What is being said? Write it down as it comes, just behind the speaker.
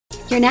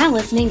You're now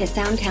listening to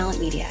Sound Talent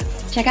Media.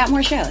 Check out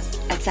more shows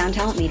at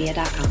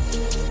soundtalentmedia.com.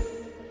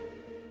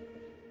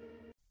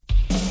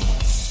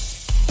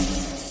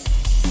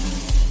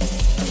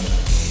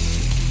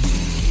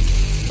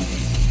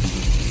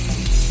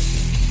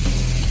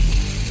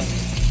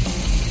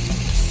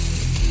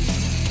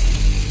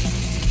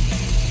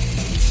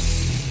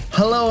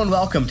 Hello and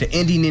welcome to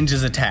Indie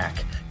Ninjas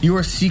Attack,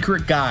 your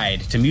secret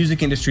guide to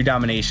music industry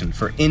domination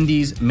for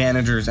indies,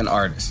 managers, and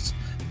artists.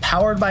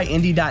 Powered by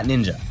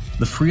Indie.Ninja,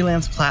 the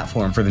freelance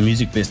platform for the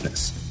music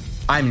business.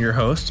 I'm your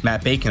host,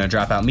 Matt Bacon of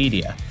Dropout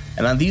Media,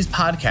 and on these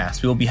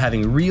podcasts, we will be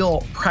having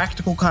real,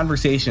 practical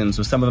conversations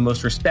with some of the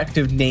most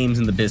respected names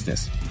in the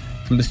business.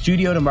 From the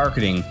studio to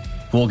marketing,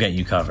 we'll get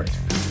you covered.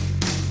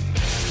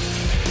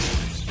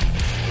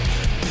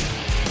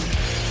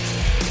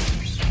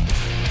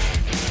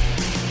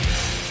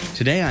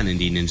 Today on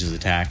Indie Ninjas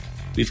Attack,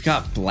 we've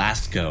got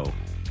Blasko,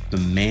 the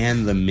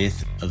man, the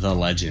myth, the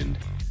legend.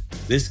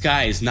 This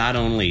guy is not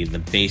only the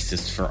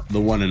bassist for the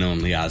one and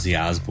only Ozzy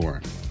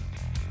Osbourne,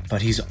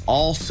 but he's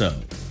also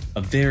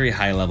a very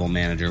high-level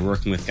manager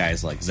working with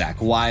guys like Zakk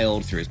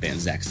Wylde through his band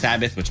Zakk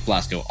Sabbath, which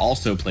Blasko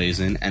also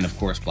plays in, and of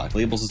course Black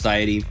Label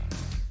Society,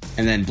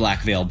 and then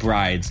Black Veil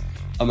Brides,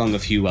 among a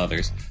few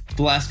others.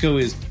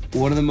 Blasko is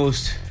one of the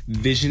most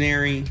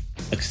visionary,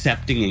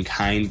 accepting, and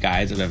kind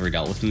guys I've ever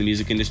dealt with in the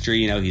music industry.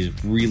 You know, he's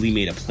really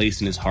made a place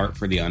in his heart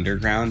for the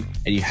underground,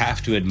 and you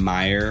have to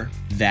admire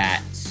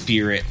that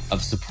spirit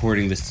of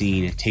supporting the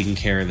scene, taking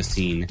care of the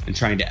scene, and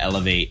trying to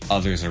elevate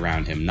others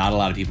around him. Not a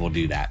lot of people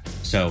do that.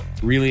 So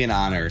really an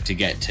honor to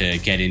get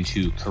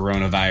into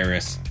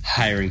coronavirus,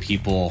 hiring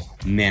people,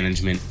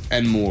 management,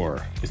 and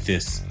more with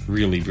this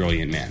really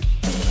brilliant man.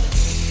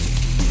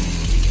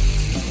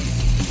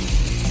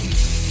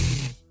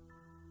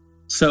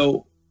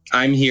 So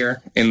I'm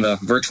here in the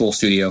virtual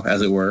studio,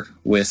 as it were,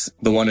 with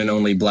the one and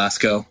only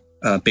Blasko,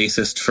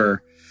 bassist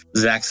for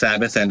Zakk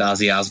Sabbath and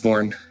Ozzy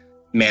Osbourne,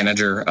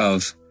 manager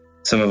of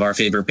some of our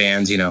favorite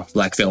bands, you know,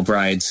 Black Veil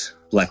Brides,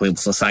 Black Label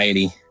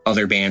Society,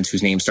 other bands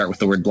whose names start with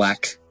the word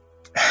black.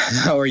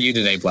 How are you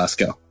today,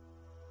 Blasko?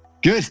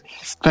 Good.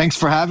 Thanks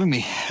for having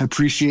me.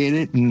 Appreciate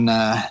it. And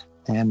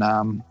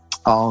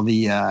all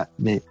the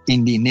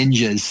indie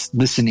ninjas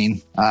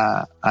listening,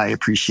 I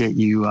appreciate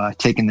you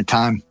taking the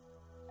time.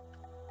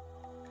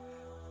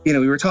 You know,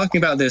 we were talking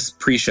about this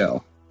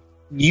pre-show.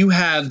 You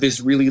have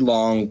this really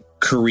long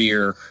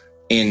career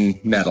in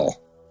metal,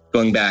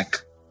 going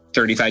back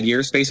 35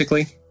 years,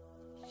 basically.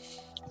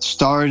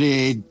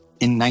 Started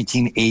in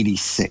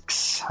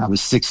 1986. I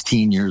was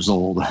 16 years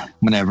old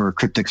whenever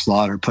Cryptic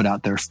Slaughter put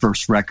out their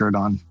first record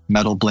on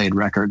Metal Blade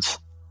Records.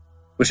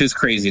 Which is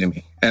crazy to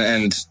me.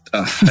 And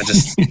I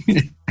just...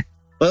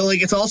 Well,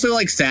 like, it's also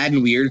like sad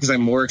and weird because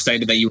I'm more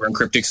excited that you were in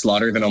Cryptic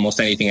Slaughter than almost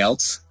anything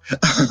else.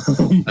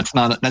 That's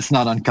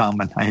not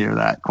uncommon. I hear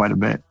that quite a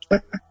bit.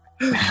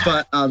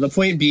 But the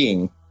point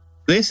being,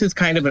 this is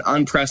kind of an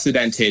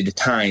unprecedented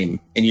time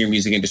in your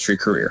music industry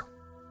career,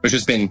 which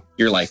has been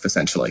your life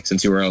essentially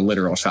since you were a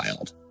literal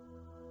child.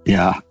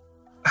 Yeah.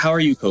 How are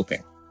you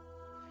coping?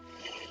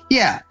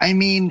 Yeah, I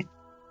mean,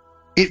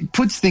 it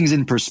puts things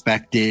in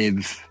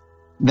perspective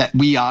that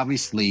we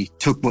obviously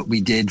took what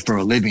we did for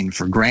a living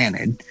for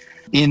granted,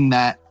 in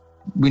that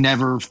we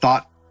never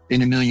thought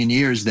in a million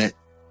years that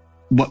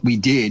what we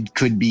did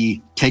could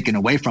be taken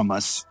away from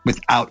us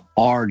without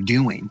our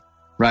doing,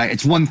 right?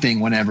 It's one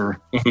thing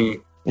whenever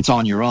it's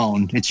on your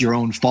own, it's your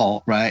own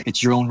fault, right?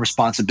 It's your own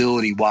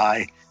responsibility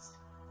why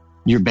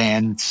your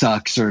band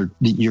sucks, or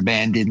your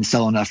band didn't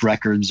sell enough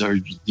records, or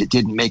you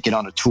didn't make it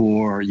on a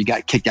tour, or you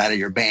got kicked out of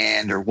your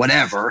band, or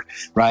whatever,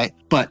 right?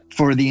 But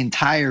for the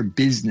entire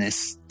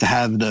business to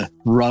have the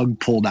rug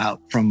pulled out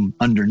from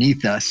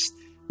underneath us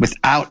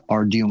without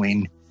our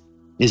doing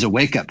is a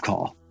wake-up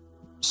call.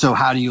 So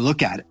how do you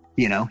look at it?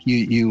 You know,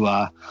 you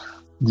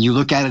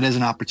look at it as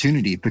an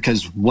opportunity,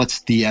 because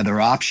what's the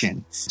other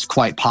option? It's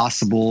quite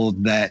possible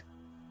that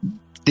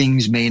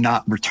things may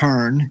not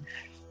return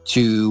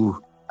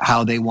to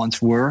how they once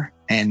were.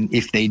 And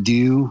if they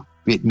do,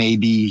 it may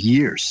be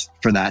years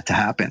for that to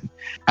happen.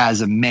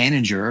 As a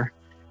manager,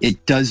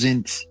 it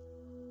doesn't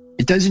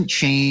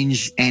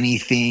change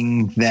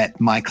anything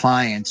that my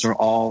clients are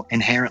all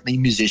inherently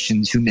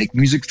musicians who make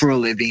music for a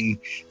living,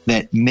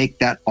 that make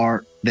that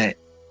art that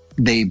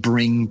they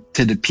bring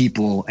to the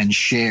people and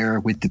share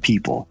with the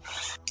people.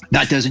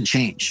 That doesn't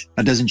change.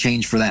 That doesn't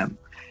change for them.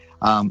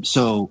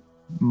 So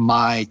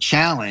my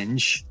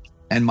challenge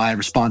and my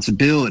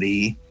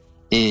responsibility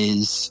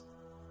is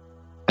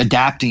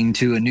adapting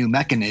to a new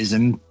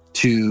mechanism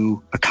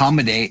to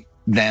accommodate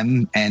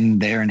them and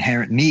their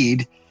inherent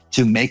need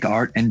to make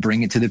art and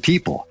bring it to the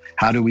people.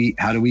 How do we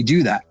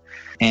do that?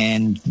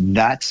 And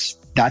that's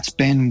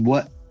been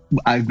what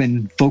I've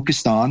been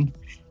focused on.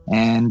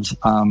 And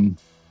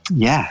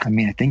yeah, I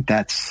mean, I think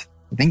that's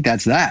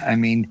that. I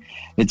mean,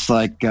 it's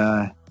like,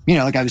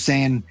 like I was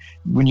saying,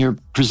 when you're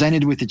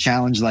presented with a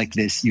challenge like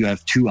this, you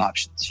have two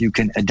options. You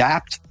can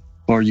adapt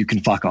or you can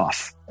fuck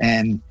off.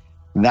 And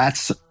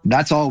that's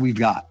all we've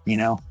got,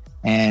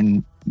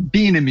 and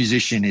being a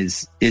musician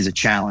is a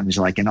challenge,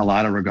 like in a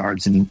lot of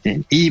regards,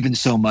 and even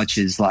so much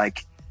as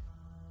like,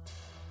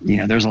 you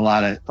know, there's a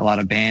lot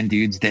of band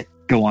dudes that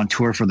go on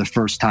tour for the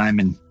first time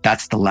and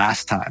that's the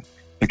last time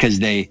because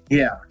they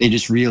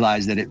just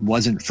realized that it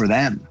wasn't for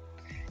them.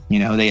 You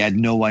know, they had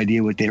no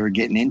idea what they were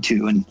getting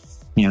into, and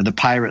you know, the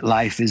pirate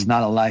life is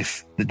not a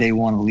life that they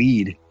want to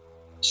lead.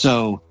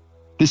 So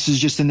this is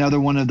just another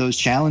one of those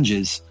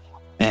challenges.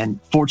 And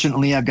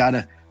fortunately, I've got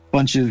a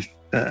bunch of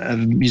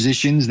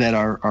musicians that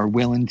are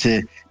willing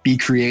to be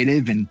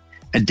creative and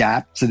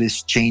adapt to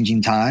this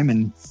changing time,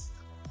 and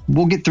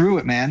we'll get through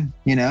it, man.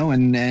 You know,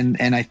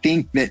 and I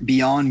think that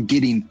beyond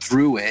getting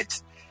through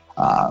it,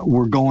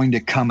 we're going to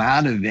come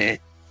out of it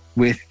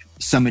with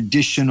some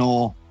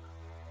additional.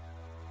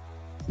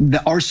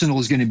 The arsenal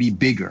is going to be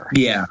bigger.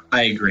 Yeah,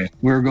 I agree.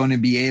 We're going to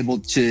be able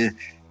to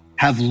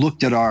have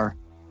looked at our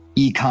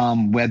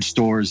e-com web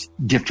stores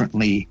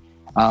differently.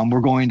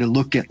 We're going to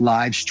look at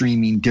live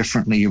streaming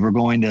differently. We're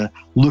going to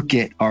look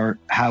at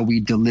how we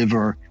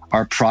deliver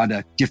our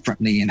product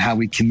differently and how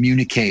we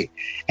communicate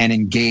and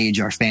engage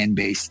our fan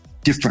base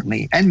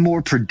differently and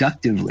more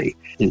productively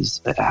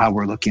is how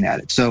we're looking at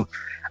it. So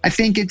I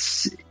think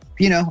it's,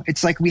 you know,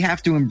 it's like we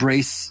have to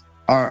embrace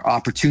our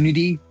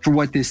opportunity for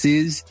what this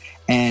is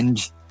and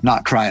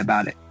not cry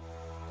about it.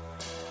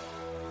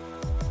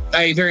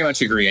 I very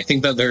much agree. I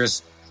think that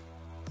there's,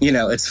 you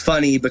know, it's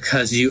funny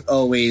because you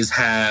always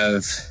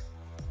have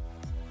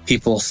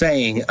people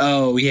saying,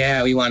 oh,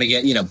 yeah, we want to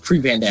get, you know,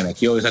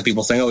 pre-pandemic, you always have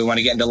people saying, oh, we want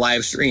to get into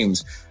live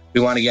streams.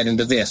 We want to get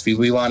into this.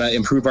 We want to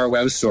improve our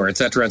web store, et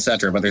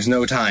cetera, but there's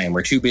no time.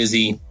 We're too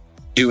busy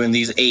doing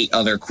these 8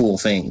 other cool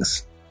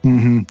things.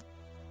 Mm-hmm.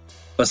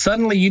 But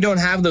suddenly you don't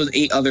have those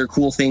 8 other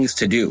cool things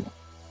to do.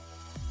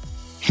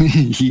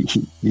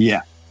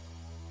 Yeah.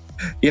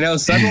 You know,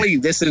 suddenly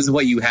this is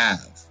what you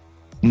have.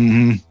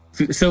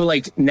 Mm-hmm. So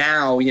like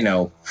now, you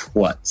know,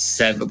 we're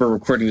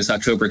recording this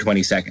October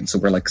 22nd. So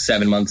we're like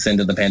 7 months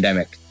into the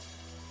pandemic.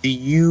 Do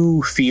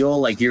you feel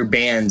like your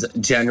band's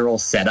general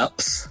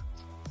setups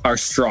are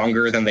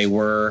stronger than they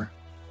were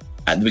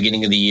at the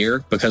beginning of the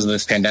year because of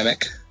this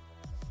pandemic?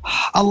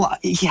 A lot.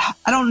 Yeah.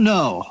 I don't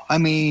know. I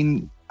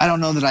mean, I don't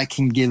know that I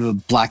can give a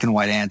black and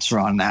white answer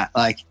on that.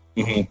 Like,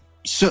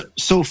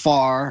 so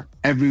far,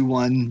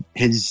 everyone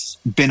has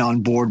been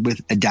on board with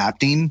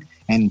adapting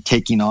and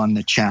taking on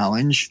the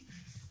challenge.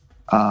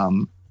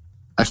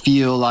 I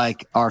feel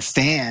like our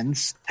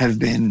fans have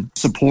been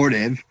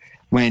supportive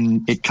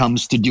when it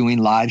comes to doing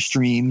live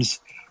streams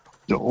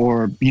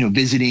or, you know,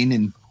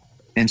 visiting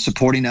and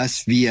supporting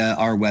us via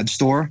our web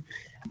store.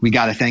 We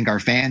got to thank our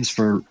fans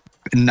for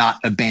not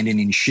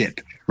abandoning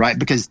ship, right?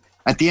 Because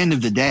at the end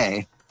of the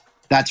day,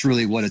 that's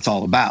really what it's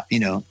all about. You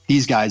know,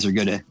 these guys are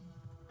going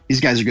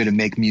to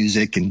make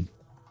music and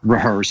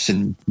rehearse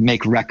and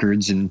make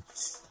records and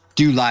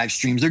do live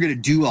streams. They're going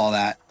to do all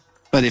that.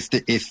 But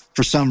if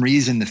for some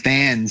reason the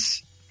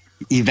fans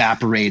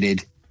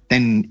evaporated,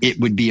 then it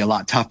would be a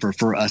lot tougher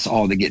for us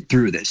all to get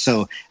through this.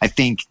 So I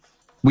think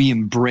we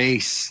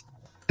embrace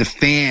the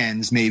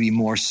fans maybe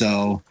more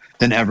so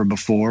than ever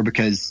before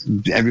because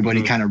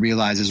everybody kind of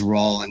realizes we're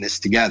all in this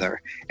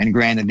together. And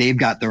granted, they've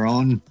got their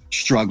own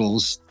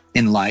struggles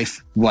in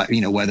life,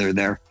 whether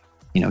they're,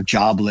 you know,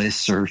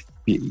 jobless or,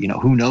 you know,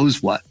 who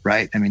knows what,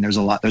 right? I mean, there's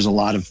a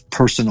lot of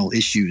personal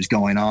issues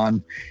going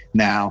on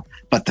now,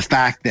 but the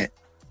fact that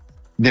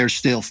they're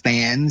still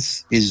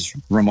fans is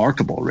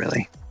remarkable,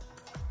 really.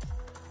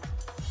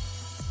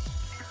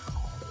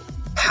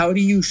 How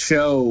do you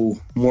show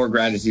more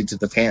gratitude to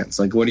the fans?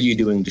 Like, what are you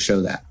doing to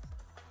show that?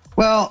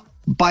 Well,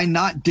 by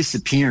not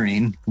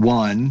disappearing,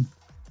 one,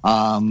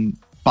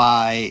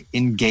 by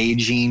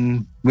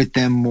engaging with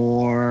them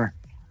more,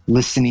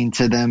 listening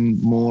to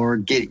them more,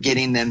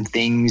 getting them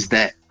things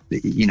that,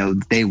 you know,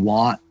 they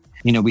want.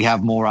 You know, we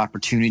have more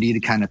opportunity to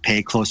kind of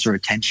pay closer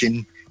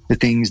attention to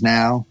things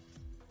now.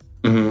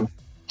 Mm-hmm.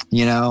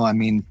 You know, I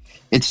mean,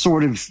 it's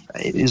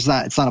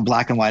not a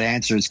black and white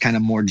answer. It's kind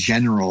of more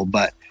general,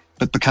 but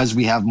because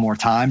we have more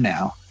time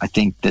now, I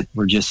think that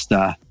we're just,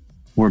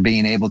 we're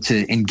being able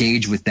to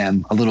engage with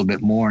them a little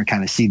bit more and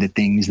kind of see the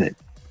things that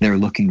they're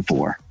looking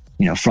for,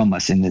 you know, from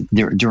us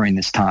during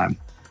this time.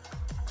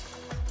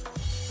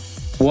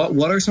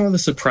 What are some of the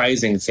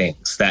surprising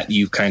things that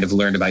you've kind of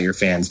learned about your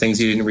fans? Things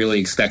you didn't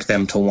really expect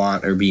them to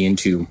want or be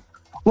into?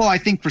 Well, I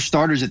think for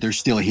starters that they're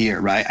still here,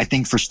 right? I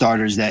think for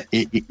starters that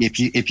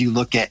if you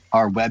look at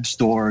our web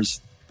stores,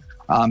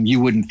 you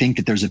wouldn't think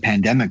that there's a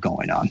pandemic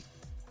going on.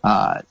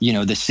 You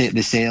know, the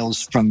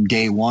sales from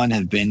day one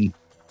have been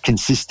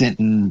consistent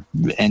and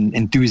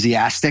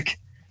enthusiastic.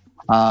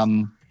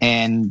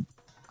 And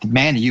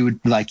man, you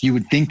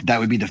would think that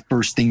would be the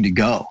first thing to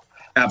go.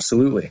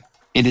 Absolutely.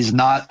 It is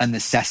not a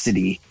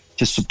necessity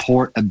to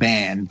support a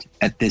band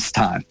at this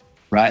time,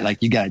 right?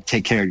 Like you got to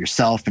take care of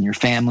yourself and your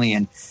family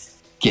and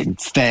getting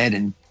fed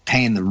and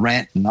paying the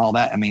rent and all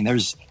that. I mean,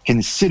 there's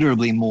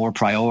considerably more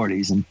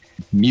priorities, and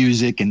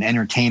music and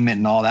entertainment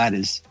and all that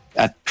is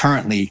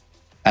currently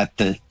at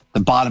the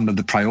bottom of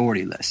the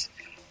priority list.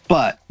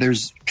 But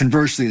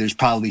conversely, there's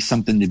probably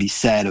something to be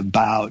said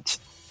about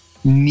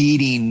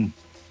needing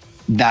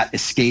that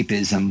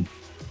escapism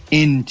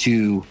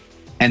into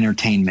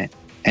entertainment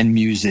and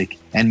music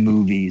and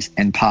movies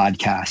and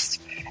podcasts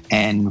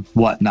and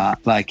whatnot.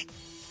 Like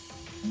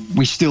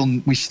we still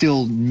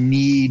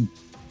need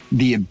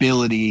the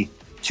ability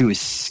to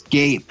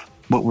escape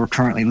what we're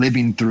currently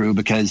living through,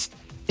 because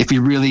if we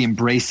really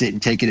embrace it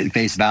and take it at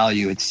face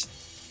value,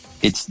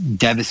 it's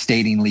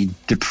devastatingly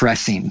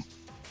depressing.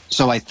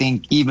 So I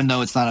think even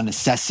though it's not a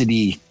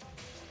necessity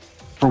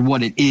for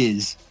what it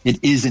is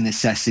a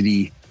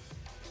necessity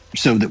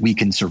so that we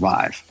can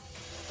survive.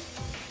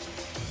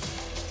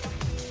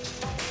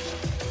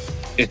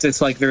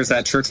 It's like there's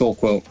that Churchill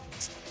quote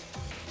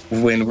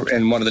when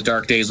in one of the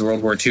dark days of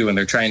World War II, and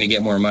they're trying to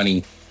get more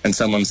money, and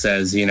someone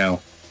says,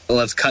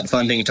 let's cut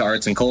funding to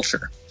arts and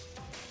culture.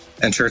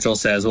 And Churchill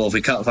says, well, if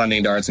we cut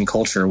funding to arts and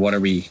culture, what are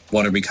we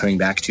coming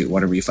back to?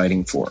 What are we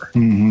fighting for?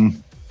 Mm-hmm.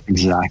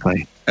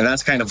 Exactly. And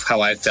that's kind of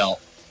how I felt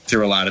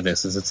through a lot of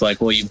this. Is it's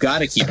like, well, you've got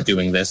to keep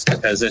doing this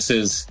because this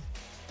is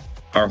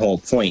our whole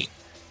point.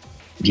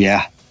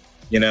 Yeah.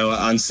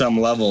 On some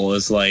level,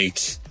 is like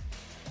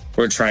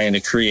we're trying to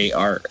create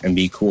art and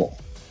be cool.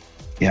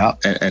 Yeah.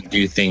 And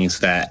do things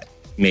that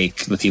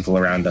make the people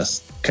around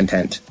us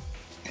content.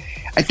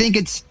 I think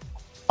it's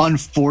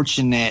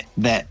unfortunate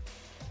that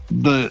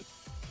the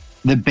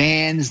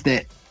bands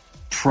that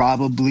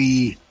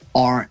probably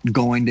aren't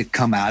going to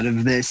come out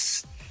of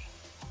this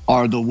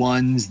are the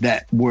ones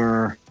that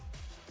were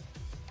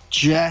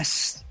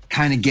just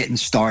kind of getting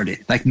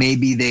started. Like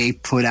maybe they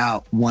put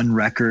out one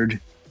record,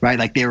 right?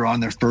 Like they were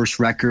on their first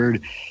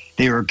record.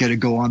 They were going to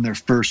go on their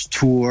first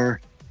tour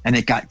and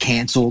it got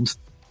canceled.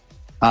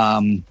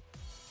 And,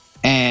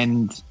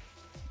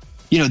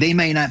 they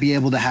may not be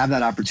able to have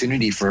that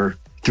opportunity for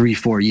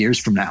 3-4 years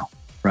from now,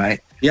 right?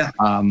 Yeah.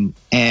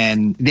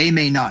 And they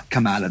may not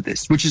come out of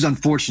this, which is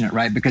unfortunate,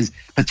 right? Because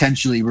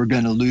potentially we're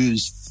going to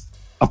lose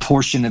a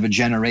portion of a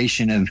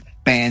generation of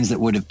bands that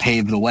would have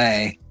paved the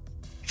way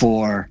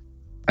for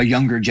a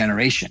younger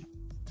generation,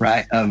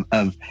 right?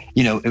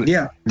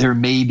 There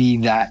may be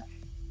that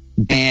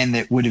band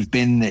that would have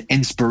been the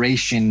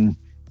inspiration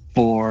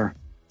for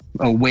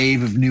a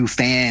wave of new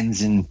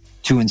fans and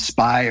to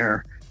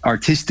inspire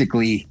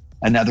artistically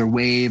another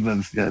wave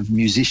of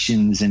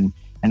musicians and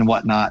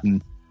whatnot.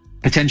 And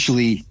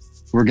potentially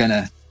we're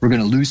gonna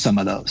lose some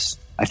of those.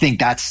 I think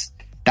that's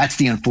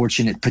the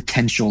unfortunate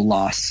potential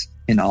loss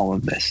in all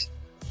of this.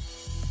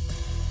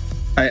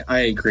 I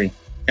agree.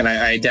 And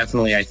I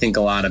definitely think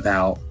a lot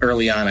about,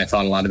 early on, I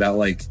thought a lot about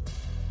like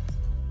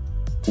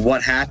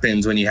what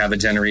happens when you have a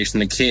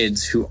generation of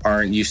kids who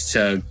aren't used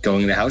to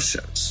going to house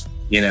shows,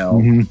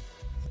 Mm-hmm.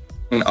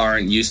 and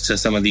aren't used to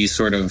some of these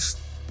sort of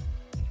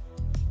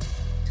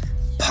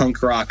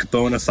punk rock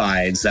bona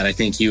fides that I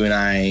think you and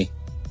I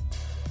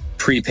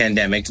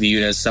pre-pandemic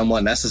viewed as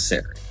somewhat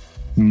necessary.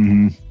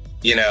 Mm-hmm.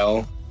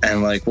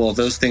 And like, well,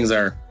 those things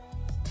are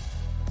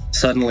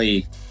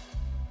suddenly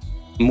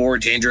more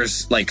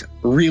dangerous, like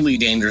really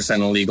dangerous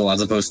and illegal,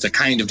 as opposed to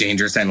kind of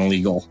dangerous and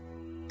illegal.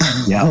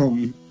 Yeah.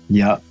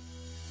 Yeah.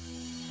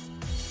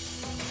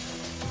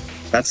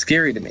 That's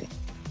scary to me.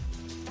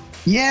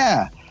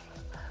 Yeah.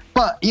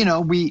 But,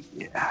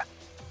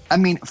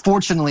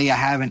 fortunately, I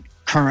haven't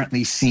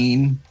currently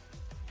seen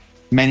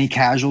many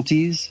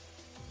casualties.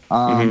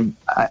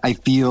 I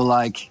feel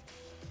like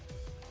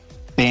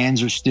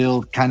bands are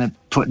still kind of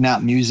putting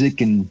out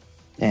music and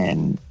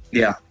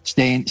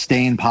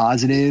staying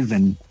positive.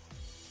 And,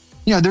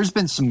 there's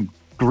been some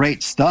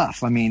great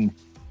stuff. I mean,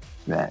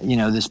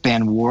 this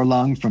band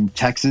Warlung from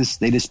Texas,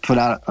 they just put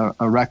out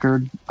a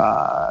record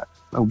a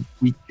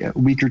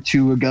week or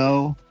two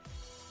ago,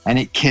 and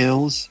it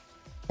kills.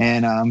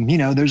 And,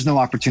 there's no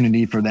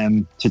opportunity for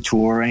them to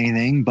tour or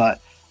anything,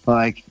 but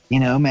like,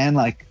 man,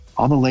 like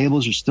all the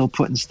labels are still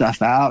putting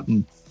stuff out,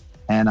 and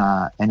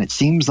it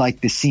seems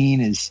like the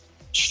scene is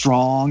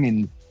strong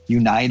and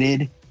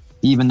united,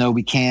 even though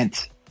we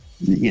can't,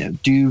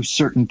 do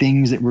certain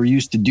things that we're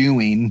used to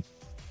doing.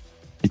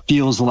 It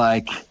feels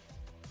like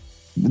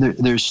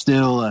there's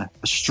still a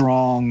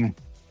strong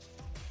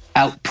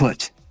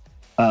output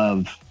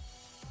of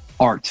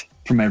art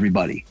from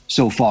everybody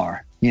so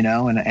far,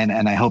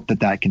 and I hope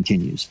that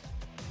continues.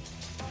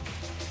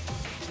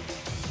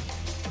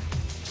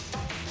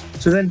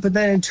 But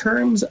then in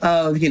terms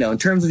of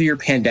your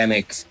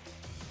pandemic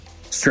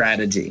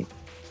strategy,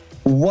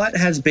 what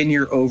has been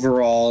your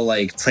overall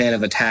like plan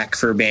of attack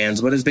for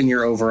bands? What has been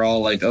your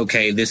overall like,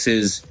 okay, this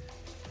is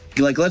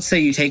like, let's say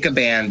you take a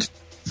band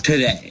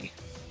today,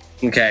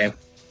 okay?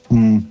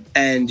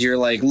 And you're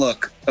like,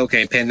 look,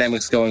 okay,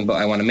 pandemic's going, but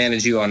I want to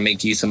manage you, I want to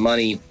make you some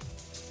money.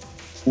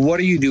 What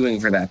are you doing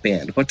for that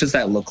band? What does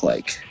that look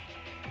like?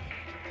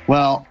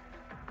 Well,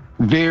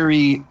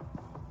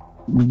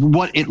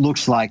 what it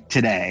looks like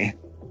today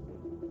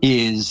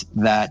is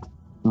that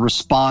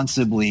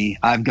responsibly,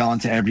 I've gone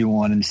to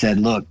everyone and said,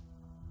 look,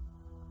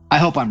 I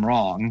hope I'm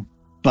wrong,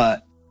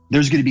 but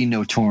there's going to be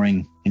no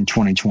touring in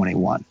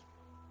 2021.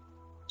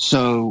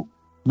 So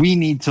we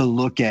need to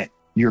look at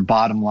your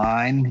bottom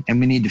line,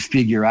 and we need to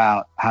figure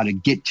out how to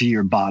get to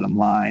your bottom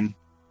line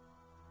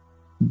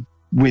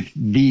with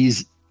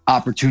these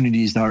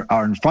opportunities that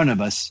are in front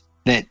of us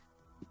that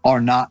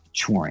are not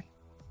touring.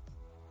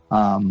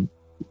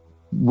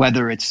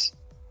 Whether it's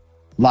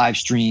live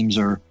streams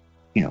or,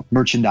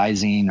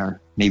 merchandising, or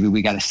maybe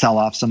we got to sell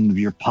off some of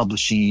your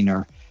publishing,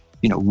 or,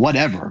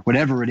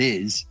 whatever it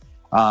is.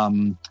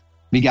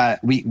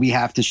 We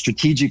have to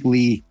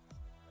strategically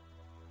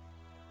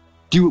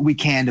do what we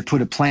can to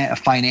put a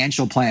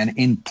financial plan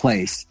in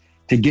place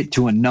to get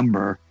to a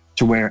number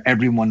to where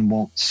everyone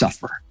won't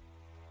suffer.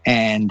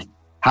 And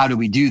how do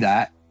we do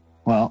that?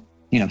 Well,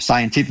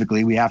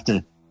 scientifically, we have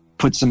to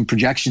put some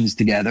projections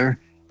together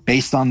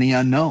based on the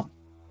unknown,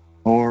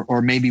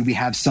 or maybe we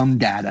have some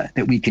data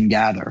that we can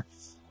gather.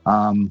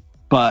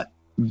 But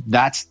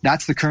that's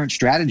the current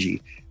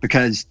strategy,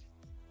 because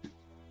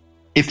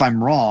if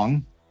I'm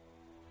wrong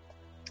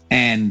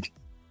and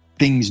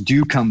things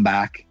do come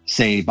back,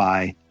 say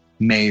by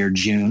May or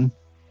June,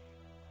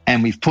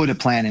 and we've put a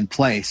plan in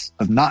place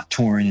of not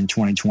touring in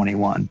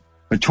 2021,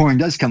 but touring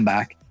does come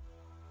back,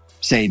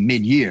 say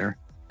mid-year,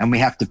 and we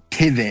have to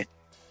pivot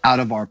out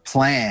of our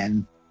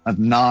plan of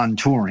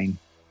non-touring,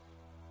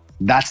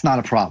 that's not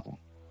a problem.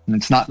 And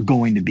it's not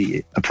going to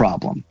be a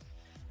problem.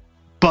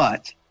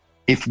 But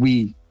if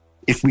we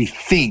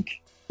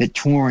think that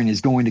touring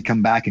is going to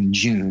come back in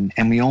June,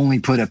 and we only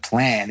put a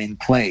plan in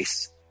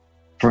place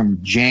from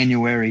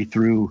January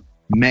through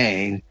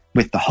May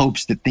with the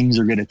hopes that things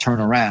are going to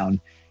turn around,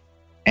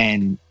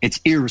 and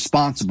it's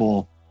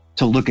irresponsible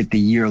to look at the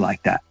year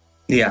like that.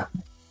 Yeah.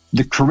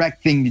 The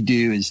correct thing to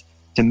do is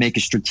to make a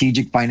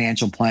strategic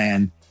financial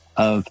plan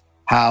of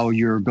how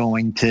you're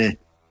going to,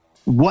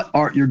 what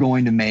art you're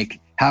going to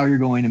make, how you're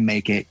going to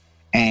make it,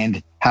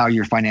 and how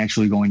you're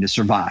financially going to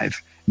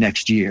survive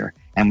next year.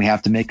 And we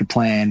have to make a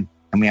plan,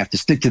 and we have to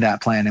stick to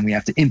that plan, and we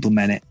have to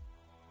implement it.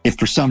 If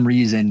for some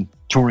reason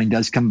touring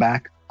does come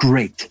back,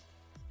 great.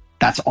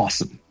 That's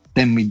awesome.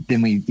 Then we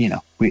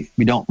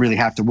don't really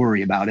have to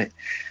worry about it.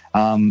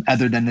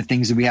 Other than the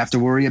things that we have to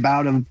worry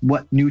about of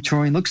what new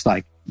touring looks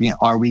like.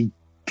 Are we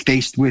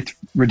faced with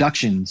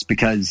reductions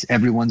because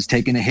everyone's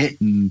taking a hit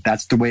and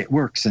that's the way it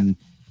works? And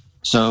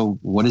so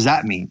what does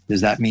that mean?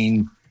 Does that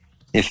mean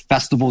if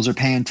festivals are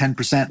paying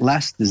 10%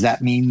 less, does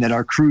that mean that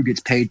our crew gets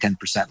paid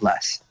 10%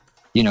 less?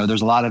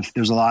 There's a lot of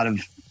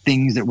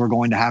things that we're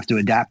going to have to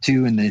adapt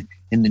to in the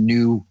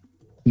new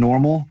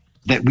normal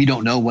that we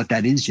don't know what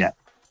that is yet.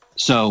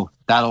 So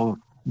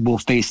we'll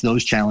face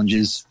those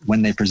challenges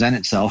when they present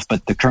itself.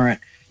 But the current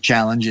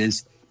challenge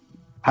is,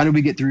 how do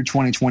we get through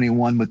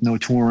 2021 with no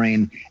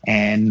touring,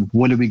 and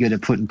what are we going to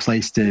put in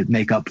place to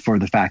make up for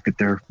the fact that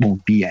there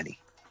won't be any?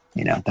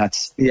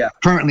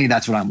 Currently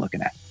that's what I'm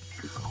looking at.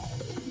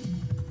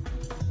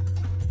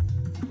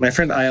 My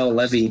friend I.L.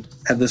 Levy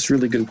had this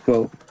really good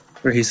quote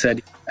where he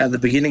said, at the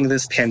beginning of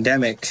this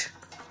pandemic,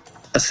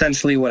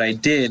 essentially what I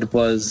did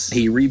was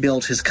he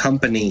rebuilt his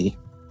company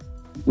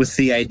with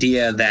the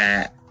idea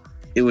that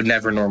it would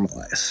never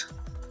normalize.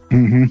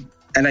 Mm-hmm.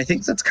 And I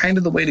think that's kind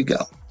of the way to go.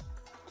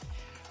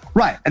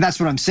 Right. And that's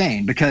what I'm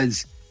saying,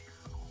 because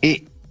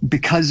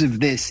of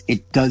this,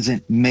 it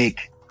doesn't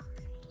make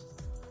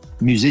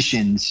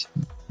musicians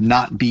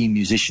not be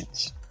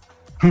musicians.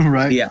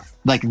 Right? Yeah.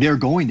 Like they're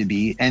going to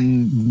be,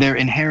 and their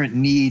inherent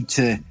need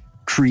to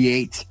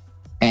create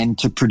and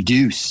to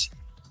produce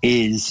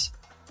is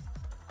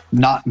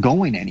not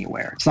going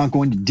anywhere. It's not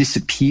going to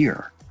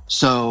disappear.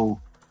 So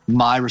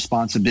my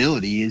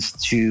responsibility is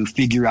to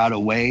figure out a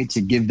way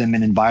to give them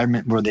an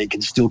environment where they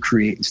can still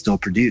create and still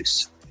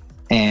produce.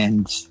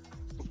 And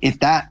if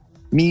that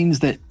means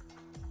that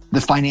the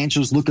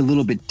financials look a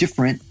little bit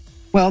different,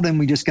 well, then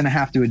we're just going to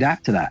have to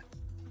adapt to that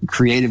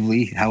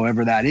creatively,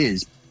 however that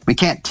is. We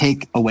can't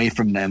take away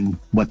from them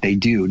what they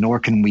do, nor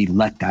can we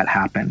let that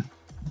happen.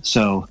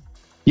 So,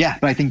 yeah,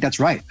 but I think that's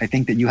right. I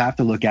think that you have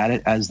to look at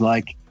it as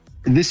like,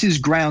 this is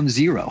ground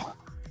zero.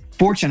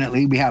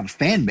 Fortunately, we have a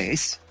fan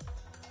base,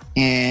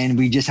 and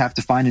we just have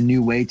to find a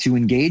new way to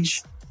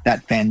engage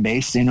that fan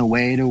base in a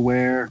way to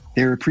where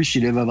they're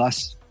appreciative of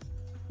us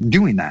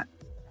doing that.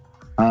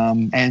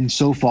 And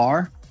so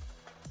far,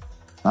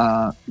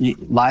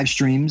 live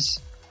streams,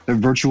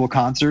 virtual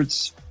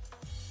concerts,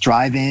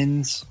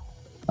 drive-ins,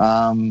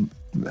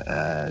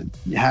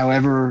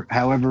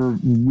 however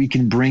we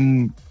can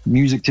bring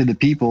music to the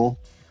people,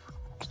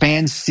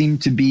 fans seem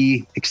to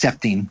be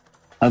accepting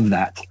of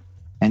that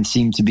and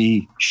seem to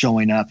be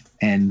showing up,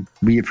 and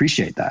we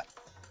appreciate that.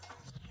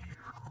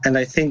 And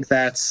I think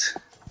that's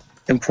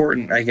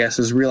important, I guess,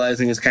 is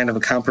realizing it's kind of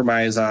a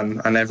compromise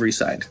on every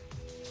side.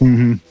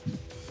 Mm-hmm.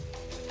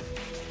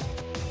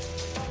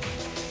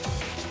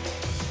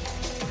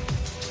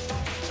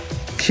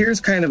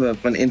 Here's kind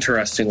of an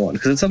interesting one,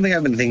 because it's something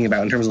I've been thinking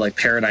about in terms of like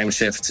paradigm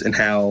shifts and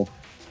how,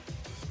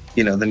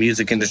 the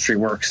music industry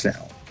works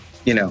now.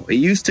 It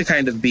used to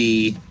kind of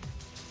be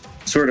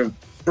sort of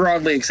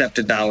broadly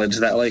accepted knowledge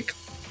that like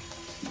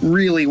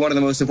really one of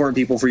the most important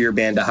people for your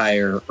band to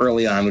hire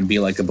early on would be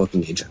like a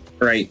booking agent,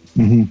 right?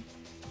 Mm-hmm.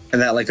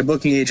 And that like a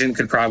booking agent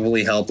could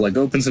probably help like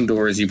open some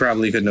doors you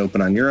probably couldn't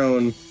open on your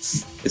own,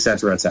 et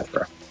cetera, et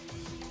cetera.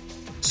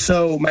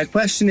 So my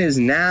question is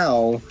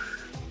now,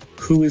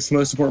 who is the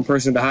most important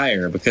person to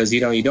hire? Because,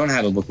 you don't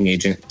have a booking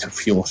agent to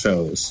fuel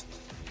shows.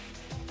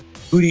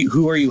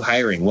 Who are you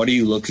hiring? What are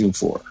you looking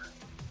for?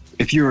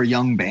 If you're a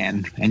young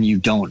band and you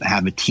don't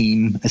have a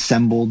team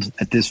assembled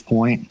at this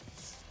point,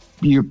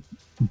 your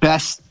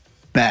best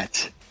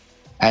bet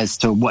as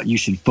to what you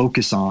should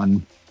focus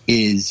on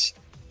is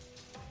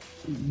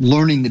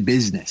learning the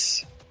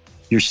business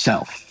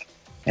yourself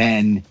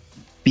and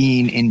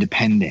being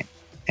independent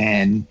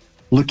and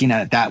looking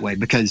at it that way.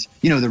 Because,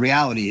 the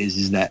reality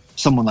is that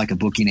someone like a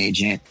booking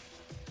agent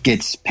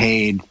gets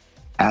paid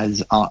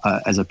as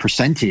a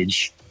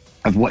percentage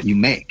of what you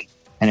make.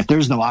 And if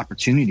there's no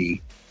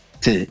opportunity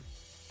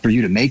for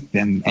you to make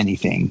them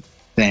anything,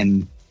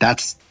 then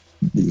that's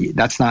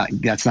not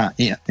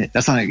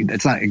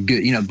a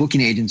good,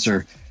 booking agents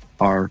are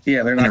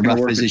they're not in a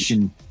rough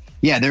position.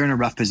 Yeah, they're in a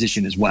rough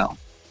position as well.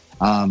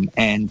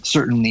 And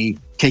certainly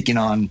taking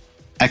on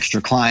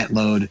extra client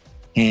load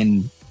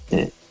in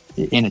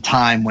a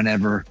time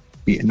whenever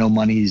no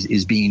money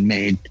is being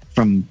made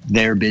from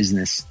their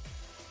business,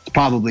 it's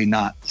probably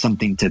not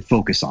something to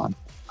focus on.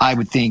 I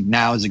would think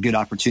now is a good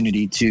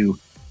opportunity to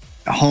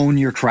hone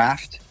your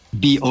craft,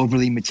 be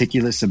overly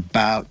meticulous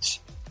about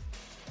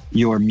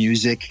your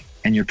music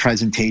and your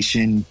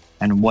presentation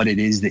and what it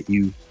is that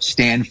you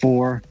stand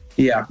for.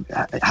 Yeah.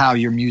 How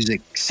your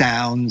music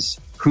sounds,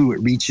 who it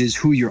reaches,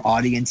 who your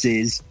audience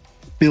is.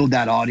 Build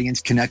that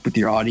audience, connect with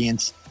your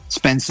audience,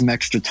 spend some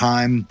extra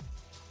time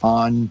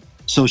on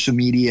social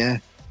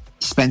media,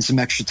 spend some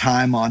extra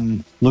time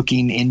on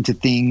looking into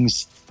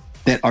things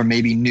that are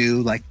maybe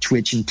new, like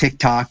Twitch and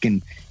TikTok,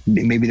 and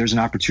maybe there's an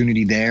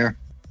opportunity there.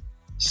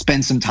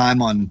 Spend some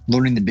time on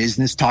learning the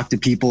business, talk to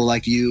people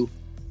like you,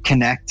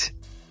 connect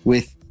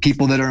with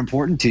people that are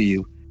important to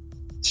you,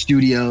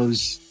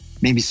 studios,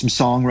 maybe some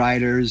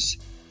songwriters,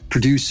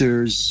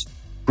 producers,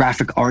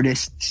 graphic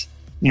artists,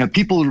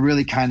 people to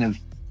really kind of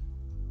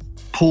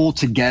pull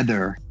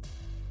together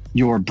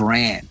your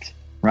brand,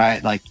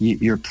 right? Like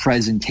your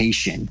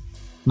presentation,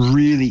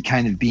 really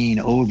kind of being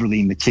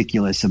overly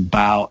meticulous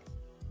about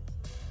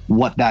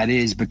what that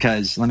is.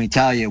 Because let me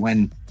tell you,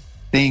 when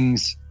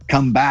things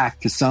come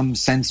back to some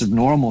sense of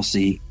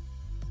normalcy,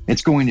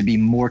 it's going to be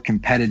more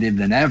competitive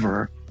than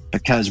ever,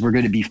 because we're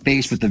going to be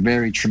faced with a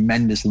very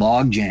tremendous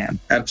logjam.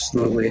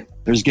 Absolutely.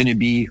 There's going to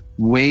be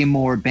way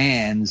more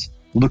bands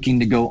looking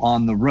to go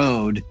on the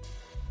road,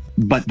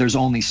 but there's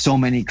only so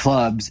many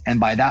clubs. And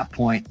by that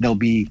point, there'll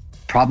be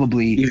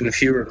probably even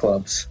fewer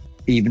clubs.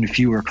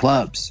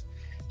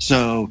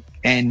 So,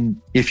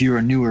 and if you're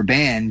a newer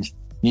band,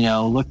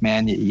 look,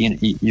 man,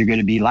 you're going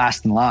to be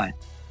last in line.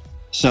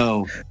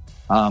 So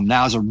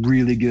now's a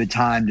really good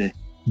time to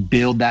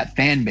build that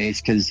fan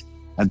base, because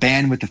a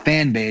band with a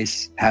fan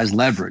base has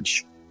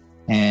leverage,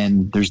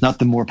 and there's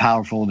nothing more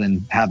powerful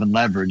than having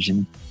leverage.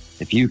 And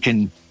if you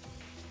can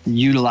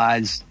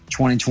utilize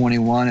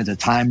 2021 as a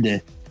time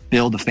to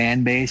build a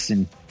fan base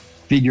and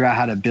figure out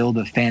how to build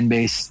a fan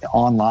base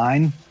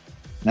online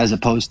as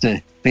opposed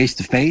to face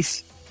to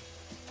face,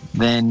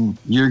 then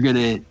you're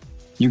gonna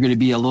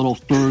be a little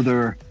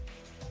further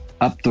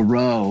up the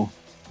row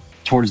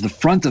towards the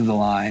front of the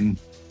line,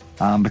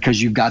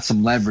 because you've got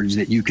some leverage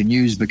that you can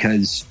use,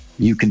 because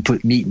you can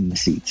put meat in the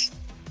seats.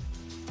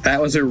 That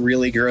was a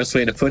really gross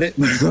way to put it,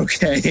 but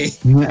okay.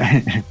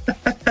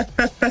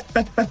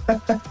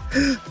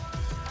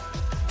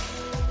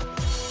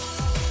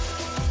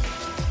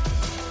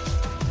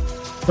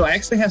 So I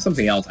actually have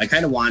something else. I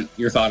kind of want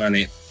your thought on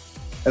it.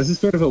 This is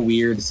sort of a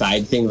weird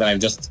side thing that I've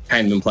just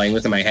kind of been playing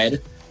with in my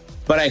head.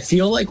 But I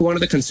feel like one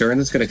of the concerns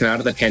that's going to come out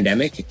of the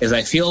pandemic is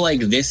I feel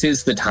like this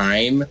is the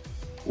time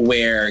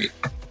where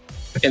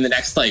in the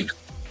next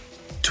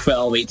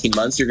 12, 18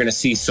 months, you're going to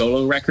see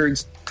solo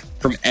records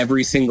from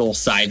every single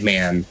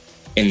sideman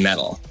in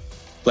metal.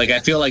 I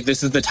feel like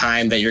this is the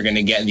time that you're going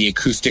to get the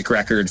acoustic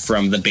record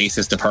from the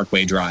bassist to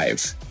Parkway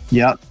Drive.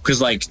 Yep. Because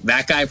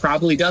that guy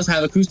probably does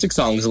have acoustic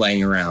songs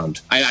laying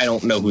around. I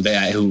don't know who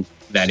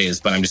that is,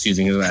 but I'm just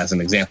using it as an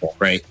example,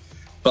 right?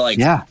 But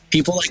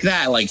people like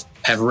that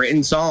have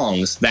written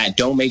songs that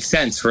don't make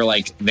sense for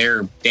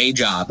their day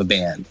job, a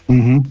band.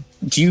 Mm-hmm.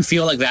 Do you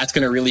feel like that's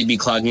going to really be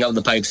clogging up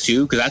the pipes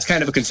too? Because that's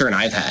kind of a concern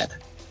I've had.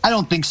 I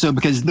don't think so,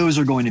 because those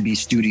are going to be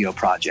studio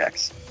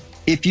projects.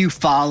 If you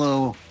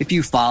follow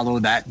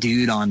that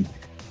dude on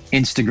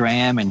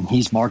Instagram and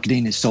he's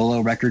marketing his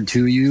solo record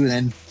to you,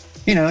 then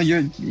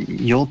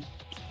you'll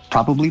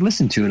probably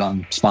listen to it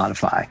on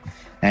Spotify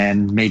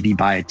and maybe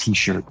buy a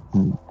t-shirt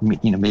and,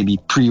 maybe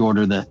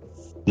pre-order the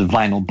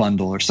vinyl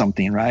bundle or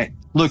something, right?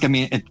 Look, I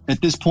mean,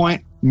 at this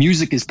point,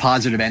 music is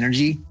positive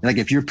energy.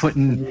 If you're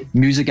putting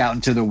music out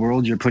into the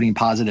world, you're putting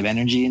positive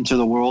energy into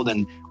the world,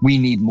 and we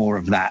need more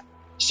of that.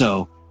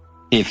 So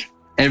if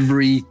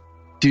every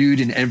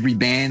dude in every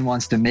band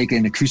wants to make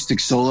an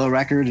acoustic solo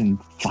record,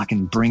 and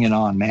fucking bring it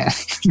on, man.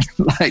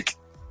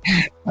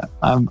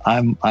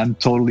 I'm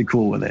totally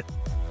cool with it.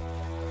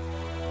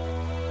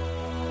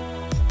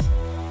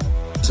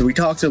 So we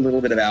talked a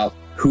little bit about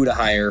who to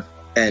hire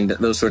and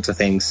those sorts of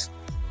things.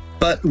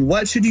 But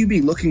what should you be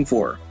looking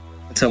for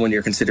in someone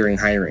you're considering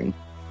hiring?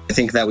 I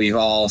think that we've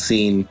all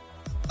seen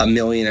 1.5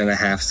 million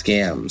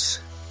scams.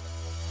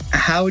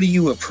 How do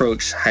you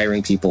approach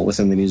hiring people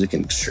within the music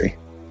industry?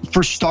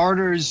 For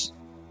starters,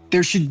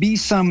 there should be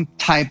some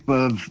type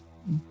of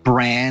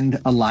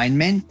brand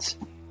alignment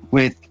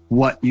with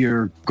what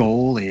your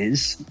goal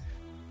is.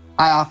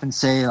 I often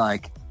say,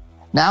 like,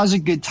 now's a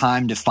good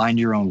time to find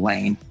your own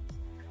lane.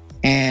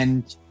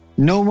 And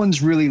no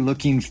one's really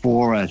looking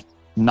for a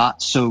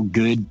not so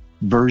good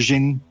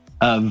version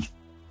of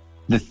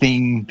the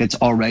thing that's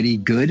already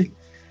good.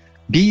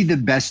 Be the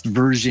best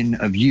version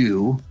of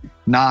you,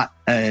 not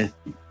a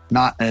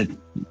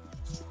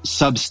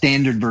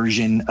substandard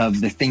version of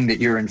the thing that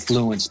you're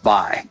influenced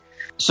by.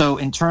 So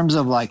in terms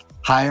of like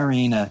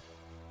hiring a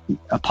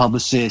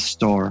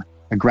publicist or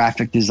a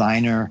graphic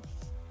designer,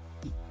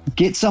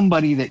 get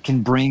somebody that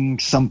can bring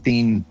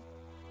something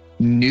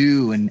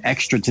new and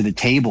extra to the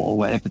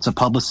table. If it's a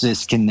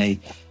publicist, can they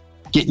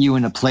get you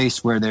in a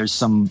place where there's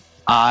some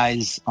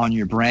eyes on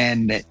your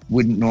brand that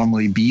wouldn't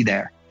normally be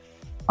there?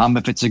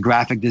 If it's a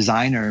graphic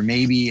designer,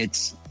 maybe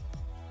it's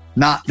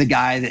not the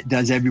guy that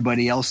does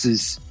everybody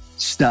else's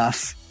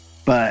stuff,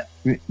 but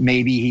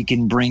maybe he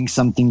can bring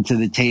something to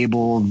the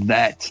table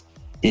that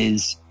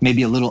is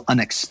maybe a little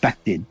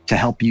unexpected to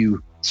help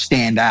you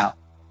stand out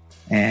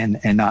and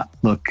not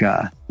look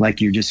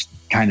like you're just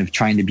kind of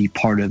trying to be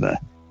part of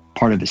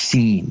a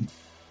scene.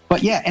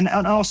 But yeah, and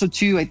also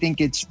too, I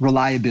think it's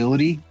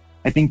reliability.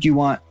 I think you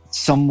want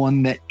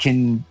someone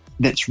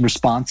that's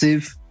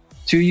responsive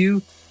to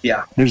you.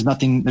 Yeah. There's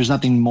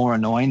nothing more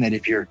annoying that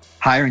if you're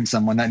hiring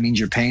someone, that means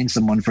you're paying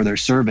someone for their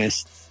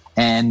service.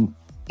 And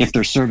if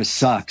their service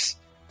sucks,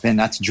 then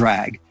that's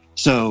drag.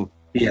 So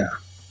yeah,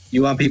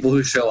 you want people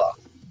who show up.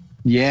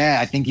 Yeah,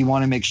 I think you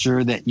want to make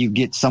sure that you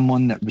get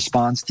someone that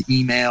responds to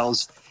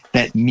emails,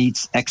 that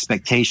meets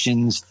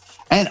expectations,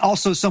 and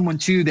also someone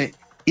too that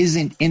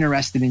isn't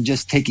interested in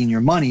just taking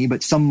your money,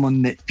 but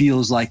someone that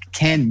feels like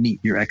can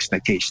meet your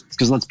expectations.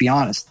 Because let's be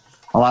honest,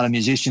 a lot of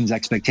musicians'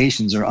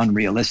 expectations are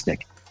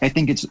unrealistic. I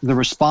think it's the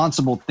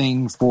responsible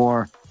thing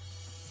for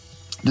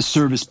the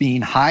service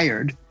being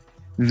hired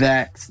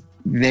that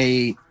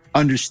they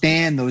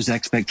understand those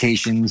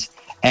expectations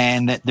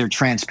and that they're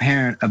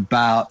transparent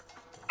about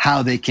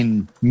how they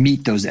can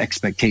meet those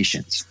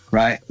expectations,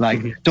 right?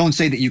 Like, Don't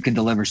say that you can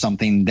deliver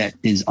something that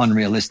is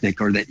unrealistic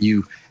or that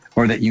you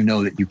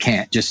know that you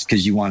can't just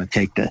because you want to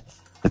take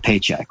the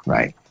paycheck,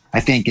 right? I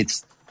think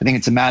it's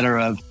a matter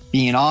of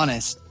being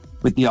honest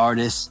with the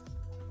artist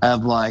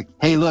of like,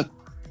 hey, look,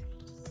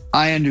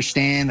 I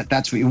understand that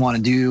that's what you want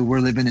to do. We're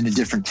living in a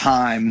different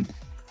time.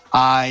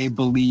 I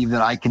believe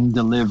that I can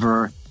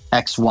deliver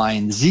X, Y,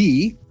 and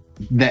Z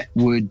that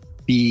would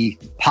be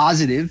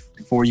positive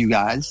for you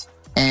guys.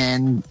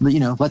 And, you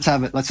know, let's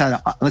have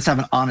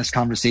an honest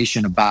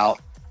conversation about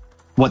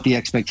what the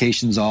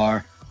expectations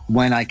are,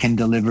 when I can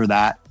deliver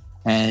that,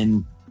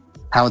 and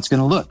how it's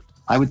going to look.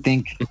 I would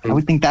think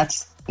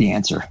that's the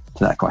answer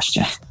to that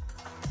question.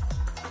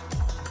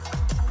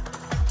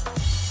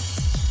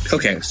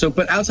 Okay, so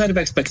but outside of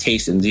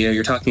expectations, you know,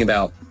 you're talking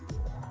about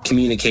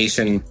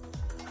communication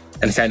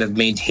and kind of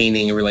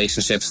maintaining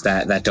relationships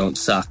that don't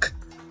suck.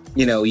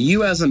 You know,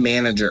 you as a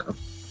manager,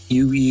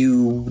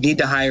 you need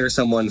to hire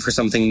someone for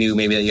something new,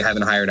 maybe that you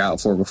haven't hired out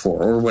for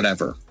before or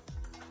whatever.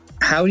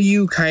 How do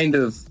you kind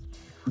of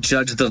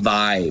judge the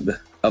vibe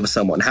of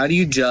someone? How do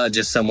you judge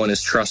if someone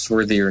is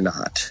trustworthy or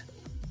not?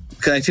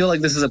 Because I feel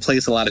like this is a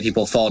place a lot of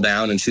people fall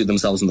down and shoot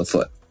themselves in the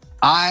foot.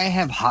 I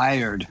have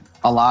hired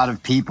a lot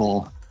of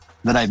people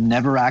that I've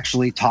never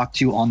actually talked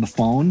to on the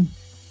phone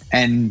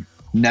and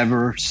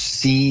never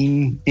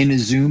seen in a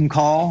Zoom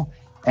call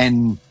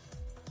and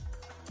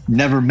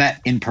never met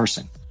in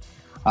person.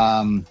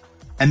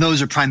 And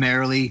those are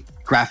primarily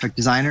graphic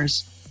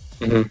designers.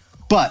 Mm-hmm.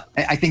 But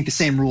I think the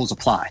same rules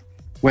apply.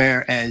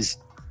 Whereas,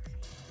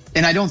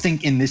 and I don't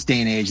think in this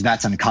day and age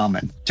that's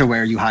uncommon to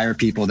where you hire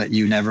people that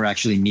you never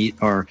actually meet,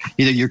 or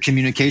either your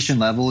communication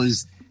level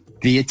is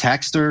via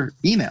text or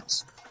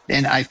emails.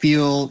 And I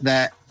feel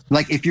that,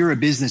 like, if you're a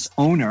business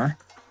owner,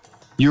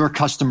 your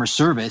customer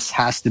service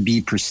has to be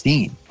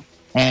pristine.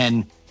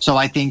 And so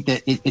I think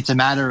that it's a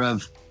matter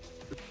of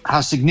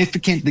how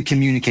significant the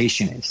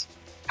communication is,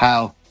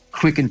 how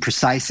quick and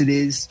precise it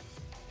is,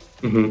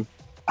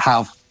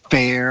 how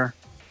fair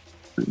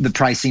the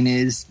pricing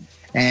is,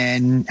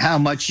 and how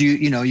much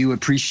you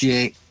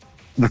appreciate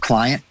the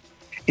client.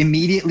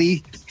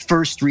 Immediately,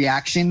 first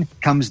reaction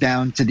comes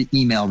down to the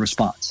email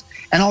response.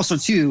 And also,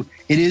 too,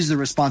 it is the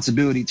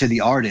responsibility to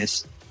the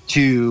artist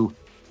to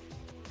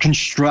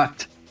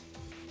construct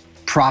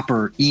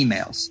proper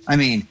emails. I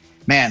mean,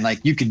 man,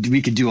 like we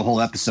could do a whole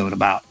episode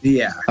about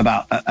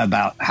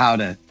how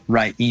to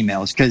write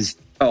emails, because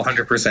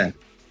 100%.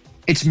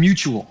 It's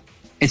mutual.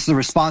 It's the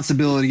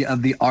responsibility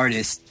of the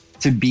artist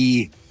to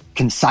be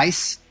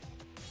concise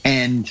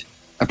and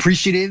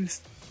appreciative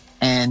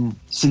and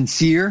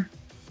sincere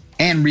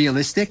and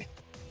realistic.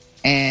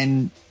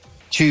 And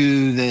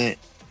to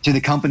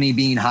the company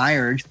being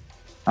hired,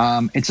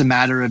 it's a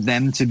matter of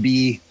them to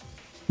be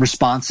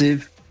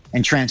responsive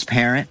and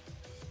transparent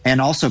and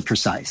also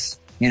precise,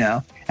 you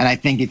know? And I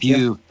think if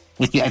you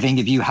I think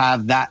if you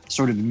have that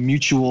sort of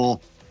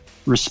mutual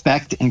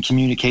respect and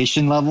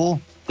communication level,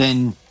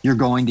 then you're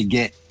going to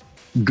get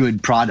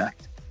good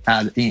product.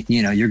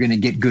 You're going to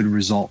get good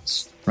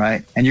results,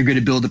 right? And you're going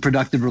to build a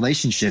productive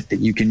relationship that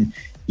you can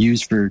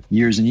use for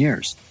years and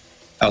years.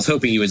 I was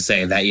hoping you would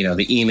say that,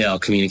 the email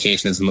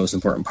communication is the most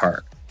important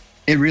part.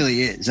 It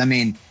really is. I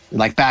mean,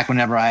 like back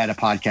whenever I had a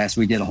podcast,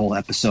 we did a whole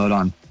episode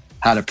on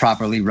how to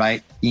properly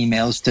write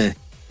emails to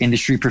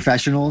industry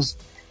professionals.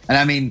 And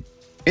I mean,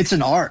 it's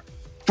an art.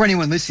 For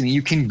anyone listening,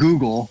 you can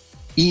Google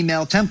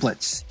email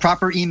templates,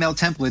 proper email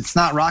templates,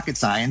 not rocket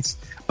science,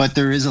 but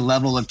there is a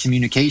level of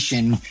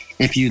communication.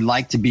 If you'd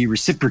like to be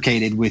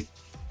reciprocated with,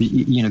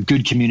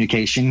 good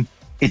communication,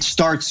 it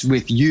starts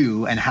with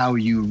you and how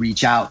you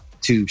reach out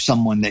to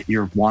someone that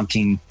you're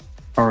wanting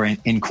or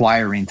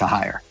inquiring to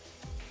hire.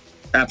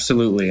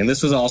 Absolutely. And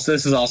this is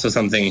also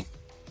something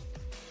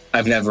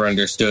I've never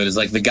understood, is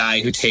like the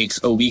guy who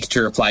takes a week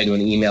to reply to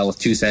an email with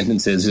 2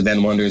 sentences, who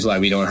then wonders why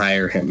we don't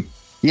hire him.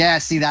 Yeah,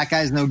 see, that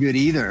guy's no good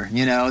either.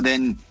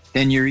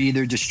 Then you're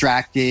either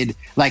distracted.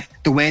 Like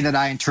the way that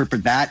I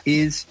interpret that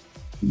is,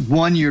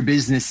 1, your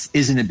business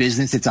isn't a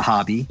business, it's a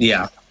hobby.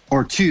 Yeah.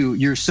 Or 2,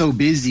 you're so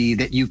busy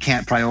that you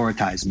can't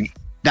prioritize me.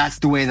 That's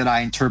the way that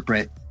I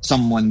interpret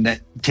someone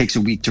that takes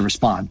a week to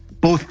respond.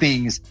 Both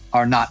things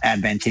are not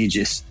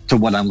advantageous to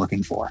what I'm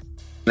looking for.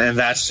 And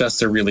that's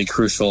just a really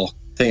crucial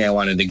thing I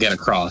wanted to get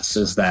across,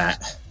 is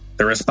that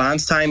the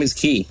response time is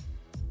key.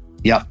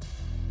 Yep.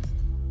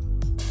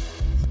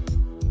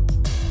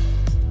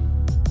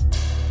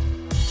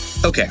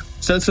 Okay.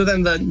 So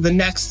then the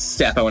next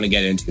step I want to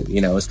get into,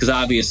 is because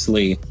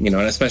obviously, and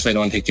especially I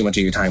don't want to take too much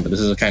of your time, but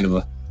this is a kind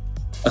of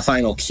a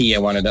final key I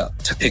wanted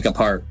to pick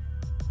apart.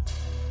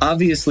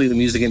 Obviously, the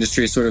music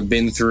industry has sort of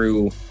been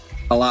through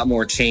a lot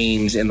more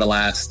change in the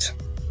last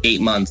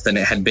 8 months than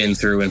it had been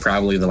through in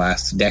probably the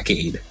last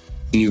decade.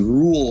 New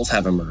rules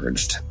have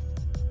emerged.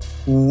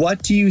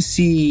 What do you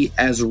see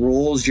as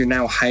roles you're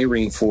now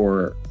hiring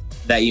for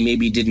that you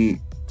maybe didn't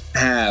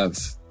have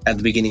at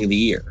the beginning of the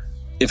year,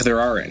 if there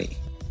are any?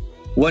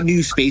 What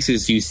new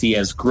spaces do you see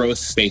as growth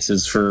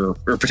spaces or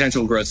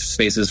potential growth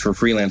spaces for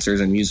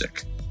freelancers in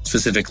music,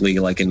 specifically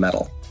like in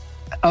metal?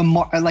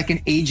 Like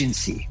an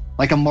agency,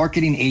 like a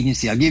marketing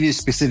agency. I'll give you a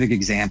specific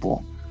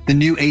example. The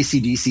new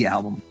AC/DC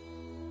album.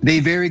 They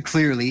very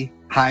clearly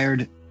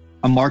hired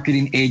a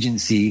marketing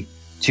agency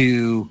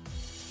to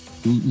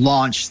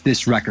launch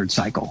this record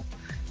cycle.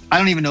 I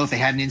don't even know if they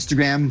had an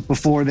Instagram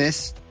before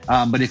this,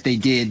 but if they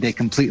did, they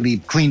completely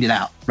cleaned it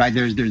out, right?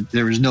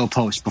 There was no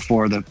post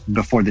before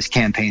this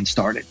campaign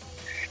started.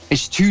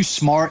 It's too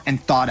smart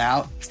and thought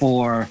out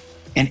for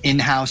an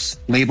in-house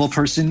label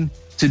person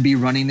to be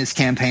running this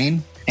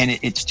campaign, and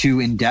it's too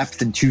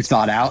in-depth and too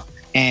thought out,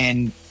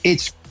 and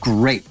it's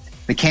great.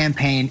 The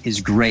campaign is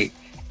great.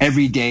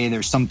 Every day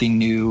there's something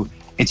new.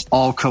 It's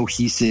all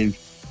cohesive.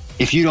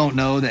 If you don't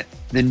know that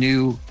the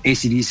new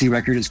AC/DC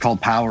record is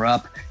called Power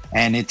Up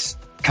and it's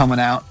coming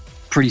out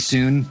pretty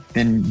soon,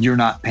 then you're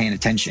not paying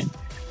attention.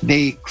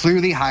 They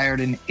clearly hired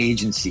an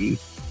agency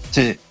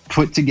to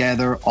put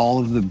together all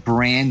of the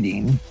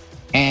branding.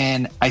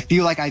 And I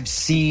feel like I've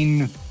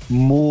seen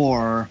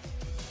more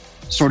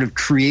sort of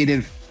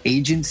creative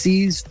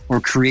agencies or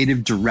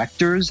creative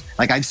directors.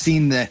 Like I've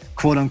seen the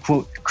quote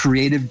unquote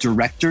creative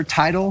director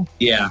title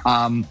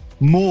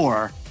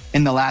more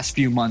in the last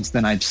few months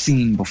than I've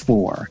seen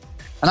before.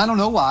 And I don't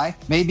know why.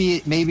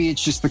 Maybe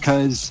it's just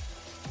because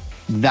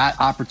that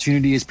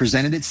opportunity has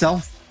presented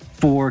itself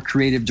for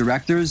creative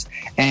directors,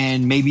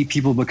 and maybe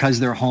people, because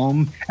they're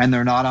home and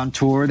they're not on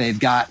tour, they've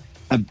got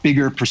a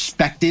bigger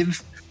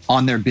perspective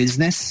on their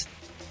business,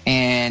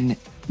 and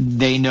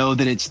they know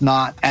that it's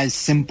not as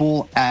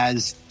simple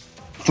as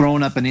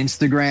throwing up an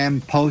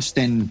Instagram post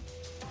and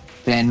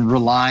then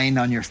relying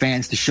on your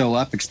fans to show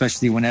up,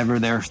 especially whenever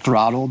they're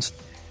throttled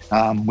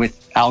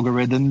with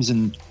algorithms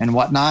and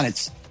whatnot.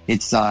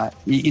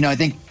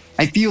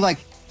 I feel like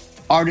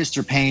artists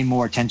are paying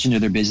more attention to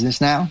their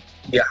business now.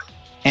 Yeah.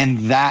 And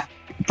that,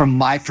 from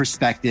my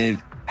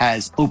perspective,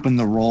 has opened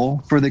the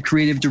role for the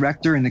creative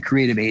director and the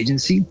creative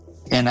agency.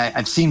 And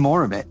I've seen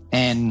more of it,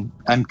 and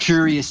I'm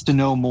curious to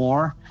know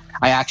more.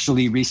 I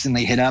actually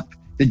recently hit up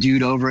the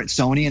dude over at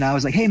Sony, and I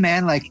was like, "Hey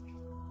man, like,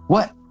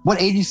 what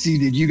agency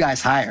did you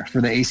guys hire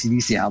for the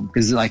AC/DC album?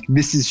 Because like,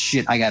 this is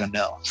shit I gotta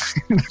know.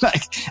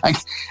 Like,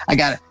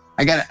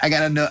 I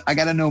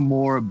gotta know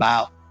more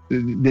about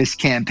this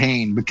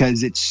campaign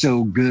because it's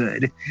so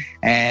good."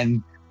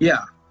 And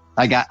yeah,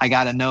 I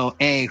gotta know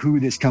A,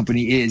 who this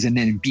company is, and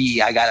then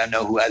B, I gotta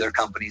know who other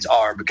companies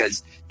are,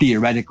 because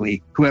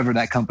theoretically, whoever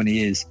that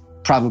company is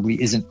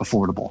probably isn't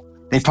affordable.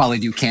 They probably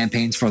do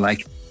campaigns for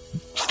like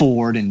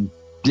Ford and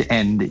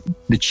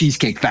the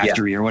Cheesecake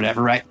Factory or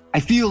whatever, right? I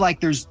feel like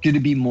there's going to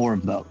be more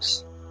of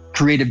those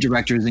creative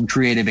directors and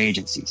creative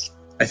agencies.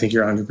 I think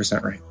you're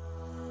 100% right.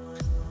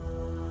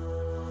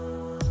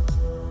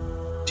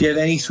 Do you have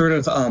any sort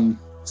of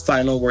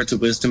final words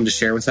of wisdom to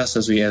share with us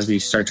as we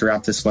start to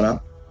wrap this one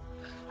up?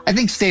 I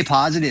think stay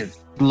positive.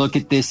 Look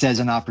at this as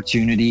an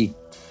opportunity,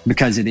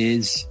 because it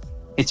is.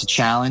 It's a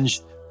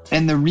challenge,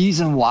 And the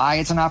reason why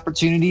it's an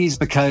opportunity is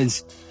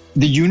because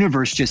the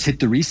universe just hit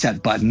the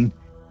reset button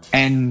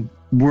and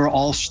we're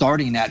all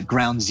starting at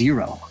ground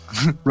zero,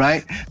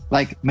 right?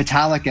 Like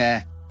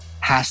Metallica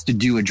has to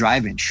do a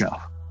drive-in show.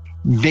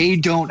 They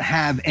don't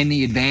have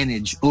any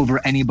advantage over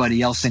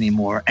anybody else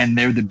anymore, and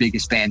they're the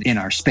biggest band in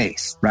our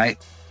space, right?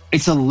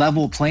 It's a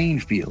level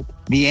playing field.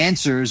 The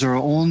answers are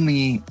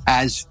only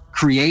as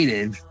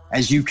creative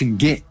as you can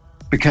get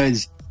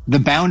because the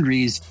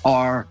boundaries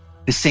are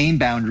the same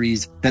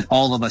boundaries that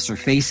all of us are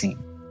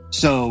facing.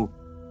 So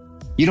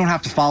you don't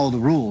have to follow the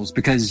rules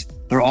because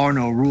there are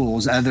no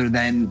rules other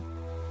than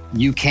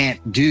you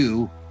can't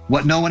do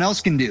what no one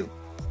else can do.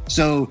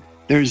 So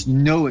there's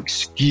no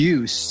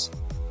excuse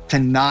to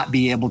not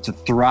be able to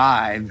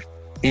thrive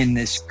in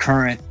this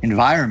current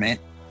environment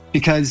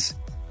because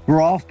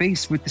we're all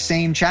faced with the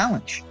same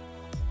challenge.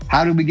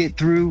 How do we get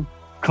through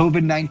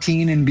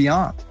COVID-19 and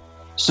beyond?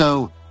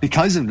 So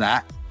because of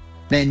that,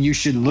 then you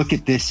should look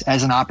at this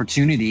as an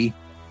opportunity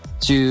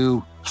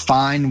to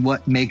find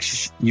what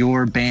makes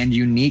your band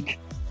unique,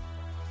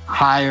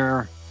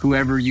 hire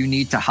whoever you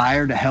need to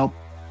hire to help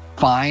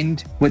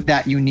find what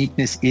that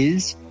uniqueness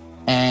is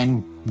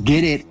and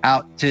get it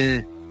out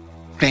to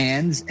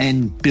fans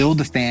and build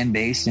a fan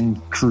base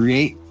and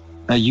create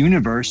a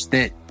universe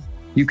that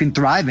you can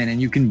thrive in and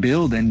you can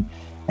build and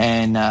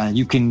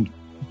you can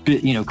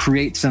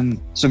create some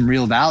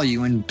real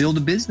value and build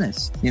a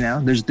business.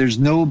 There's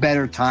no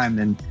better time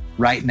than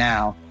right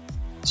now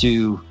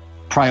to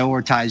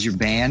prioritize your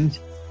band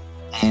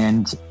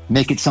and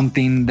make it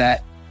something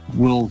that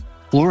will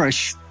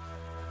flourish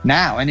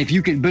now. And if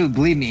you can,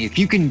 believe me, if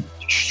you can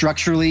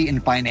structurally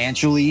and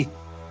financially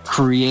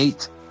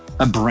create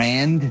a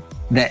brand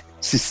that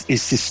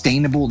is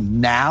sustainable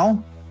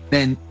now,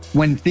 then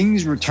when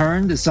things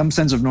return to some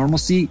sense of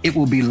normalcy, it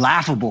will be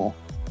laughable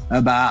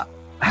about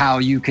how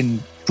you can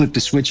flip the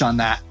switch on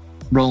that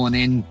rolling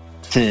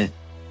into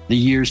the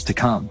years to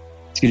come.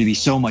 It's going to be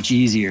so much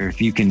easier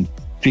if you can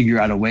figure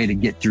out a way to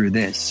get through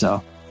this.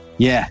 So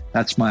yeah,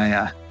 that's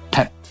my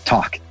pep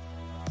talk.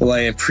 Well,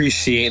 I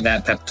appreciate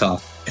that pep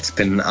talk. It's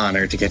been an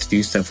honor to get to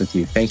do stuff with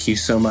you. Thank you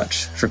so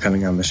much for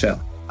coming on the show.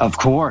 Of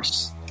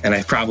course. And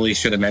I probably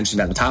should have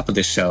mentioned at the top of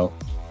this show,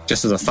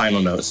 just as a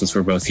final note, since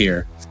we're both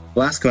here,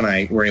 Blasko and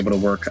I were able to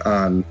work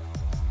on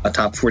a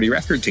top 40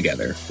 record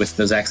together with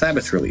the Zach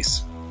Sabbath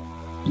release.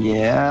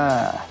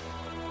 Yeah.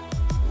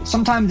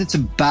 Sometimes it's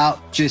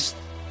about just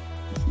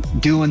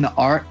doing the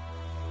art,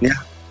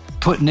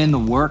 putting in the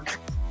work,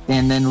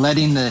 and then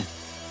letting the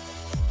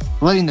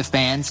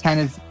fans kind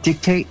of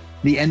dictate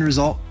the end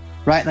result,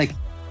 right? Like,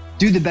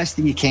 do the best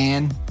that you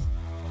can,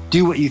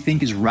 do what you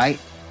think is right,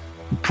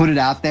 put it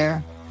out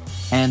there,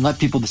 and let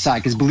people decide.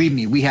 Because believe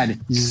me, we had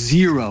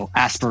zero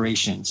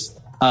aspirations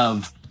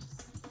of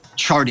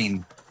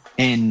charting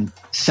in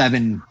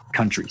 7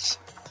 countries,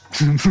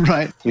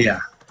 right?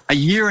 Yeah. A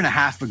year and a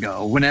half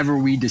ago, whenever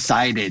we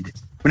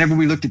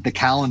looked at the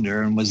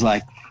calendar and was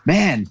like,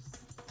 man,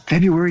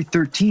 February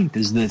 13th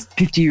is the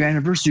 50-year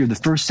anniversary of the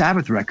first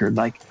Sabbath record.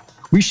 Like,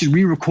 we should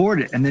re-record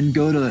it and then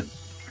go to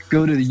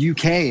the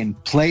UK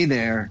and play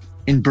there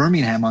in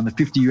Birmingham on the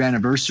 50-year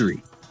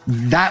anniversary.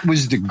 That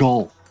was the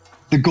goal.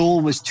 The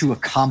goal was to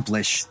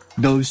accomplish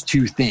those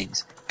 2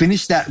 things.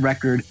 Finish that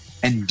record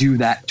and do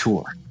that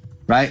tour,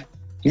 right?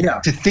 Yeah.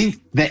 To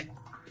think that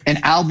an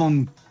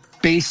album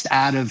based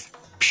out of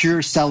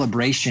pure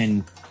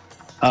celebration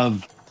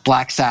of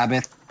Black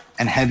Sabbath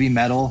and heavy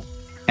metal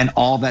and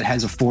all that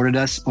has afforded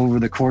us over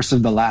the course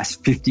of the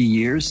last 50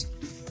 years,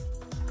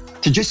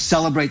 to just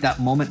celebrate that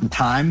moment in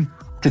time,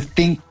 to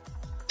think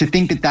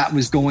that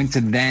was going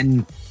to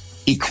then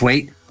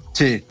equate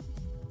to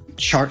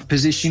chart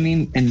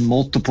positioning in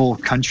multiple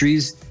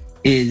countries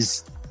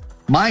is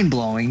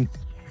mind-blowing,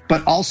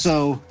 but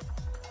also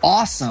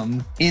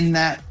awesome in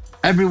that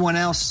everyone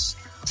else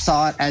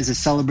saw it as a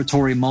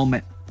celebratory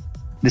moment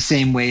the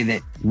same way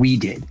that we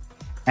did.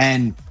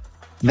 And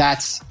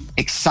that's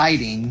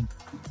exciting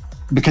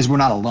because we're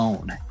not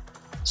alone.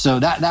 So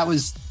that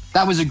was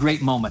a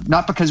great moment,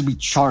 not because we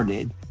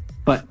charted,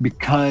 but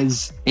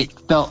because it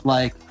felt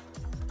like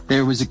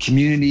there was a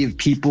community of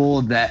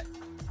people that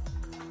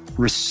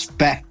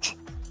respect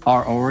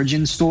our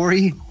origin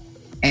story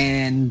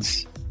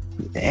and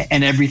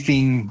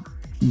everything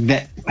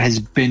that has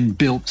been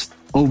built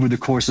over the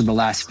course of the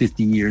last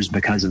 50 years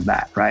because of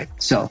that, right?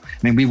 So, I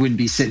mean, we wouldn't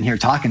be sitting here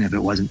talking if it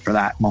wasn't for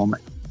that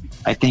moment.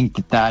 I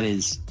think that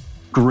is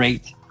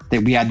great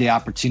that we had the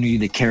opportunity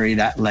to carry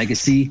that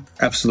legacy.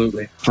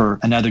 Absolutely. For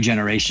another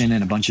generation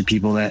and a bunch of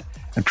people that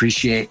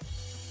appreciate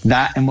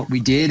that and what we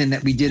did and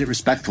that we did it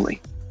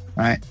respectfully,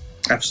 right?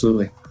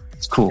 Absolutely.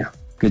 It's cool. Yeah.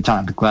 Good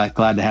time. Glad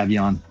to have you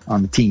on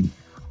the team.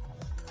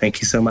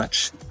 Thank you so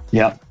much.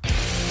 Yep.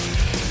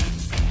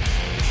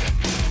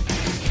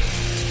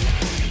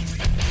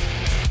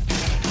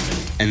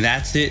 And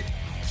that's it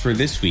for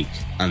this week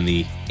on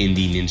the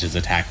Indie Ninjas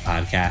Attack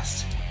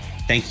podcast.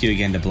 Thank you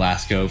again to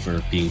Blasko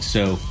for being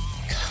so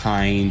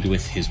kind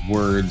with his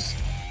words,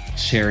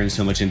 sharing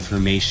so much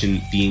information,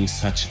 being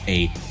such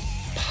a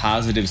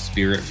positive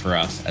spirit for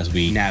us as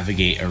we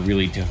navigate a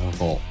really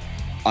difficult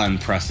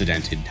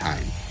unprecedented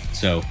time.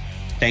 So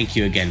thank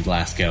you again,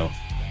 Blasko.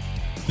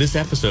 This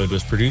episode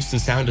was produced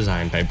and sound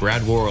designed by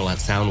Brad Worrell at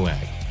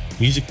Soundwag.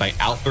 Music by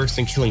Outburst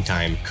and Killing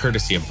Time,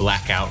 courtesy of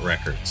Blackout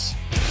Records.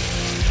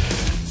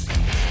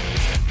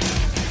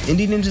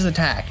 Indie Ninja's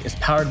Attack is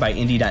powered by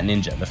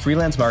Indie.Ninja, the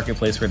freelance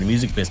marketplace for the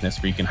music business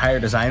where you can hire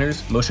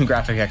designers, motion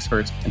graphic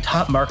experts, and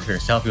top marketers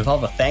to help you with all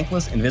the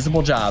thankless,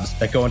 invisible jobs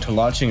that go into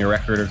launching a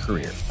record or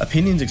career.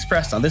 Opinions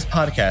expressed on this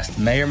podcast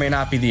may or may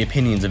not be the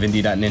opinions of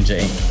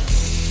Indie.Ninja Inc.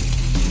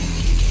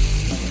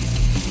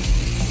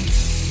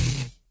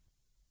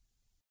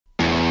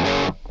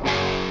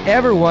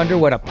 Ever wonder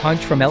what a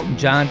punch from Elton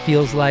John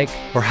feels like?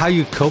 Or how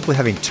you'd cope with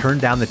having turned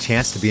down the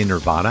chance to be in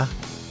Nirvana?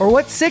 Or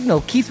what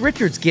signal Keith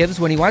Richards gives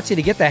when he wants you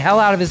to get the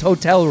hell out of his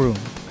hotel room?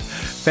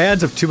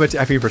 Fans of Too Much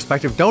Effing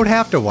Perspective don't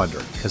have to wonder,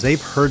 because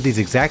they've heard these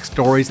exact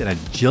stories and a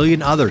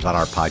jillion others on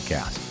our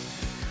podcast.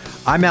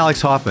 I'm Alex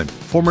Hoffman,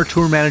 former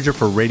tour manager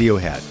for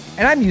Radiohead.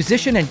 And I'm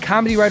musician and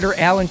comedy writer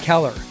Alan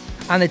Keller.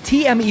 On the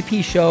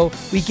TMEP show,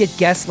 we get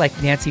guests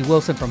like Nancy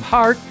Wilson from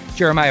Heart,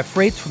 Jeremiah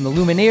Freites from the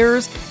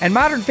Lumineers, and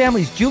Modern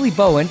Family's Julie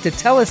Bowen to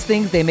tell us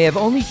things they may have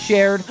only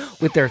shared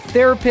with their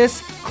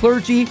therapist,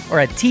 clergy,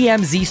 or a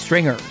TMZ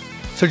stringer.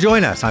 So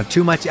join us on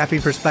Too Much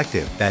Effing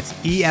Perspective. That's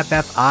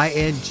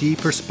EFFING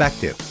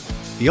Perspective.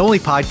 The only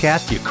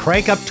podcast you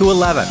crank up to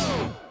 11.